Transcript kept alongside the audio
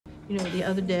You know, the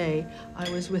other day, I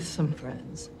was with some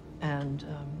friends, and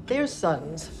their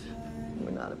sons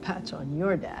were not a patch on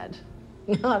your dad.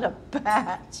 Not a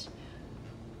patch.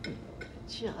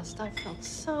 I felt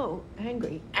so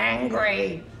angry.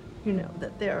 Angry! You know,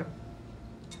 that they're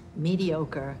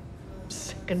mediocre,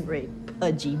 second-rate,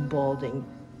 pudgy, balding,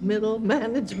 middle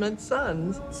management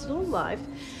sons, still alive.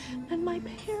 And my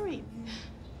Perry,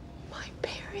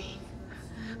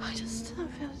 I just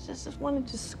wanted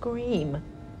to scream.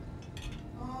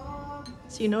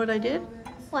 So you know what I did?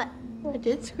 What? I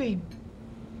did scream.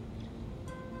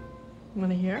 Want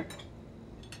to hear?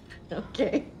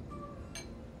 Okay.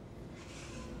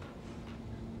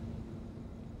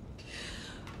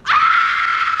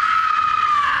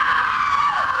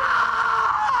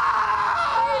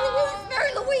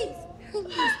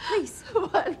 Please.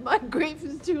 What? My grief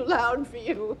is too loud for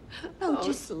you. No, oh,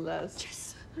 just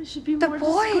Celeste. I should be the more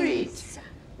boys. discreet.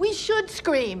 We should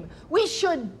scream. We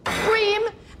should scream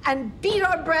and beat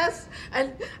our breasts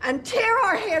and tear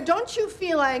our hair. Don't you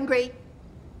feel angry?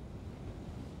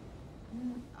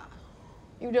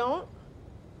 You don't?